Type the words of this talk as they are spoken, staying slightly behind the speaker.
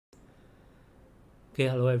Okay,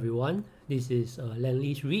 hello everyone. This is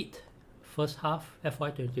Lendlease REIT first half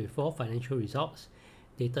FY 2024 financial results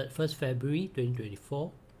dated 1st February 2024.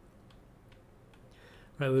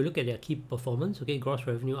 Right, we'll look at their key performance. Okay, gross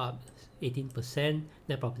revenue up 18%,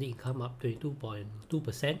 net property income up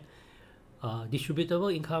 22.2%,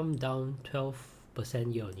 distributable income down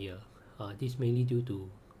 12% year on year. This mainly due to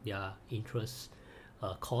their interest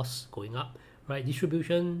costs going up. Right,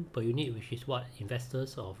 distribution per unit, which is what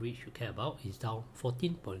investors of REIT should care about, is down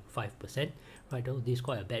 14.5%. Right, though this is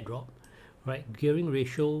quite a bad drop. Right, gearing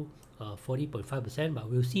ratio 40.5%, but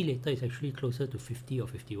we'll see later it's actually closer to 50 or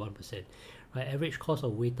 51%. Right, average cost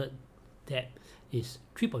of weighted debt is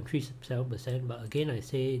 3.37%, but again I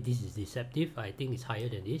say this is deceptive. I think it's higher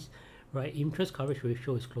than this. Right, interest coverage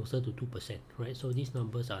ratio is closer to 2%. Right, so these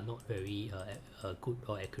numbers are not very good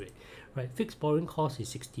or accurate. Right, fixed borrowing cost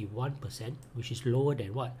is 61%, which is lower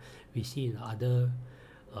than what we see in other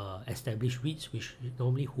established REITs, which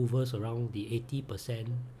normally hovers around the 80%.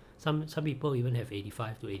 Some people even have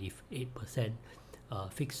 85 to 88%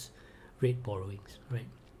 fixed rate borrowings. Right,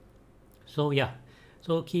 so yeah.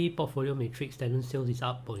 So key portfolio matrix, tenant sales is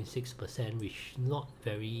up 0.6%, which is not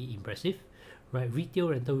very impressive. Right, retail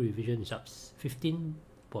rental revision is up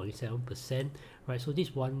 15.7%. Right, so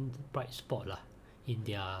this one bright spot lah in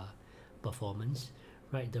their performance.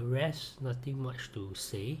 Right, the rest nothing much to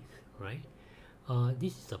say. Right,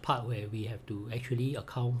 this is the part where we have to actually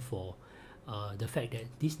account for the fact that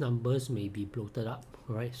these numbers may be bloated up.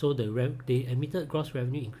 Right, so the admitted gross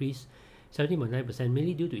revenue increase 17.9%,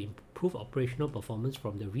 mainly due to improved operational performance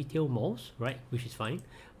from the retail malls, right, which is fine,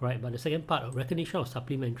 right. But the second part, of recognition of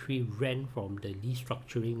supplementary rent from the lease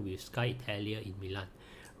structuring with Sky Italia in Milan,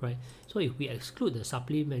 right. So if we exclude the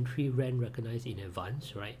supplementary rent recognized in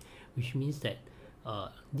advance, right, which means that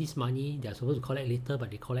this money they're supposed to collect later,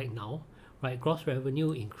 but they collect now, right, gross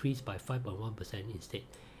revenue increased by 5.1% instead.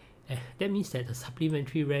 That means that the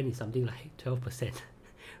supplementary rent is something like 12%.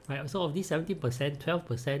 Right, so of this 70%,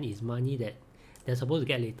 12% is money that they're supposed to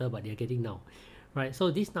get later, but they're getting now. Right, so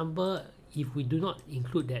this number, if we do not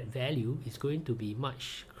include that value, is going to be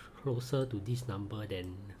much closer to this number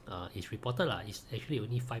than is reported lah. It's actually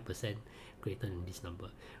only 5% greater than this number.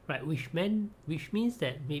 Right, which means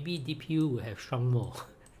that maybe DPU will have shrunk more.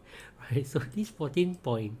 Right, so this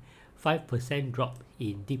 14.5% drop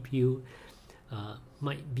in DPU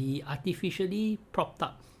might be artificially propped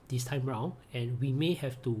up this time round, and we may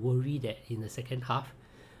have to worry that in the second half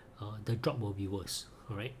the drop will be worse.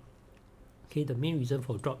 All right, okay, the main reason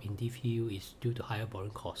for drop in DPU is due to higher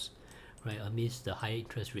borrowing costs, right, amidst the higher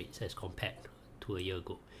interest rates as compared to a year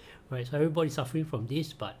ago. Right, so everybody's suffering from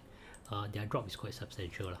this, but their drop is quite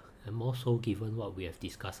substantial, and more so given what we have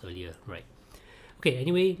discussed earlier. Right, okay,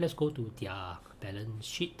 anyway, let's go to their balance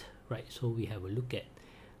sheet. Right, so we have a look at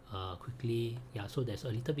quickly. Yeah, so there's a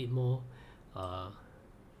little bit more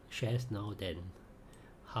shares now than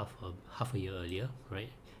half a year earlier,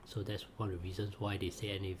 right? So that's one of the reasons why they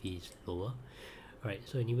say NAV is lower. Right,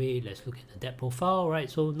 so anyway, let's look at the debt profile. Right,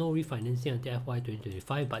 so no refinancing until FY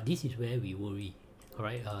 2025, but this is where we worry. All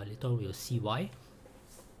right, later on we'll see why.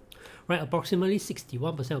 Right, approximately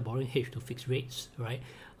 61% of borrowing hedged to fixed rates. Right,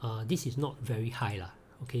 this is not very high lah.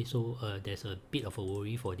 Okay, so there's a bit of a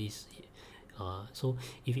worry for this. So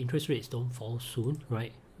if interest rates don't fall soon,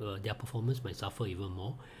 right, their performance might suffer even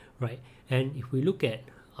more. Right, and if we look at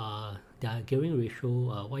their gearing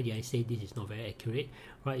ratio, why did I say this is not very accurate?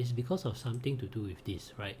 Right, it's because of something to do with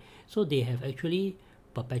this. Right, so they have actually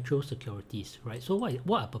perpetual securities. Right, so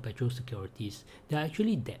what are perpetual securities? They're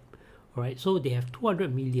actually debt. Right, so they have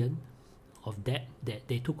 200 million of debt that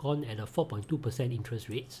they took on at a 4.2% interest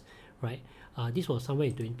rates. Right, this was somewhere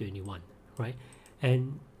in 2021. Right,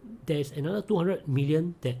 and there's another 200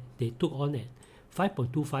 million that they took on at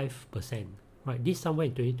 5.25%. Right, this somewhere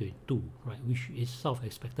in 2022, right, which is sort of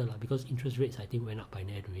expected lah, because interest rates I think went up by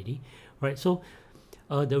then already. Right, so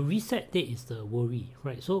the reset date is the worry.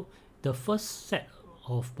 Right, so the first set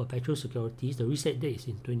of perpetual securities, the reset date is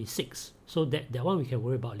in 26. So that one we can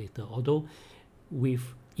worry about later. Although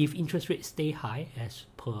if interest rates stay high as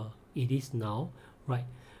per it is now, right,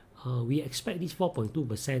 we expect this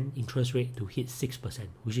 4.2% interest rate to hit 6%,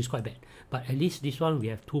 which is quite bad. But at least this one we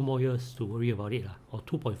have 2 more years to worry about it, or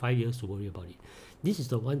 2.5 years to worry about it. This is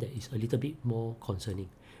the one that is a little bit more concerning,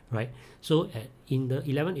 right? So in the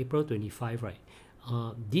 11 April 25, right,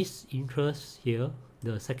 this interest here,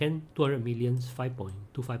 the second 200 million's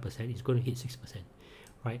 5.25% is going to hit 6%,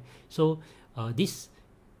 right? So this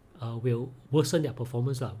will worsen their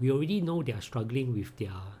performance lah. We already know they are struggling with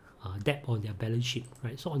their debt on their balance sheet,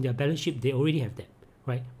 right? So on their balance sheet, they already have debt,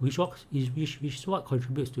 right? Which is what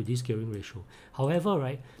contributes to this gearing ratio. However,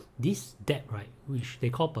 right, this debt, right, which they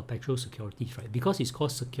call perpetual securities, right, because it's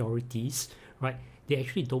called securities, right, they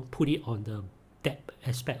actually don't put it on the debt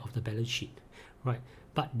aspect of the balance sheet, right?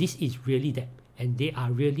 But this is really debt, and they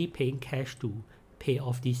are really paying cash to pay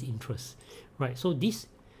off this interest, right? So this,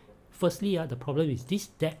 firstly, the problem is this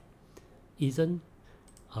debt isn't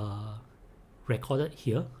recorded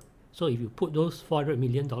here. So if you put those $400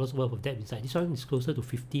 million worth of debt inside, this one is closer to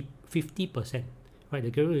 50%, right? The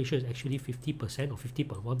gearing ratio is actually 50% or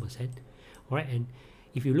 50.1%, all right? And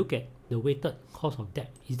if you look at the weighted cost of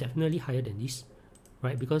debt, it's definitely higher than this,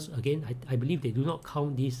 right? Because again, I believe they do not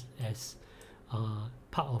count this as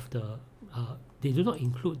part of the, they do not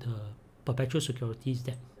include the perpetual securities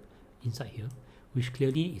debt inside here, which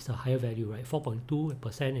clearly is a higher value, right?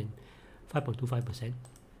 4.2% and 5.25%.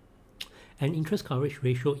 And interest coverage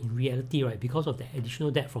ratio in reality, right, because of the additional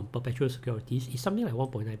debt from perpetual securities, is something like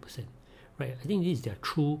 1.9%, right? I think this is their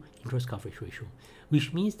true interest coverage ratio,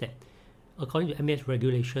 which means that according to MAS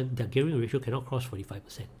regulation, their gearing ratio cannot cross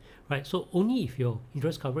 45%, right? So only if your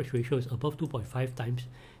interest coverage ratio is above 2.5 times,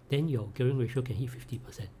 then your gearing ratio can hit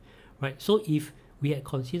 50%, right? So if we had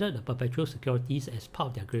considered the perpetual securities as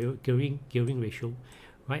part of their gearing ratio,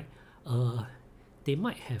 right, they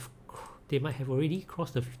might have already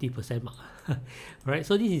crossed the 50% mark, right?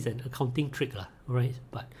 So this is an accounting trick, right?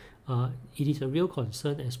 But it is a real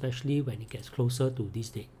concern, especially when it gets closer to this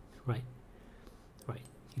date, right?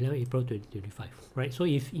 11 April 2025, right? So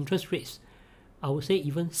if interest rates, I would say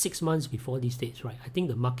even 6 months before these dates, right, I think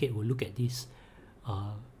the market will look at this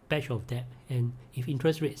batch of debt, and if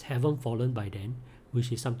interest rates haven't fallen by then,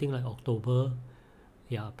 which is something like October,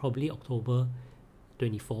 probably October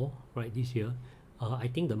 24, right, this year, I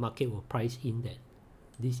think the market will price in that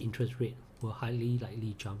this interest rate will highly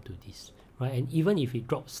likely jump to this, right? And even if it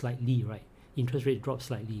drops slightly, right, interest rate drops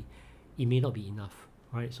slightly, it may not be enough,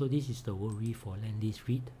 right? So this is the worry for Lendlease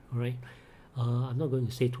REIT, all right? I'm not going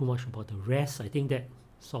to say too much about the rest. I think that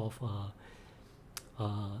sort of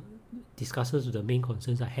discusses the main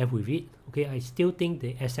concerns I have with it. Okay, I still think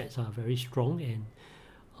the assets are very strong, and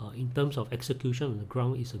in terms of execution on the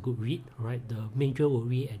ground, it's a good REIT, right? The major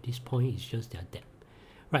worry at this point is just their debt.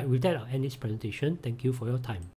 Right, with that, I'll end this presentation. Thank you for your time.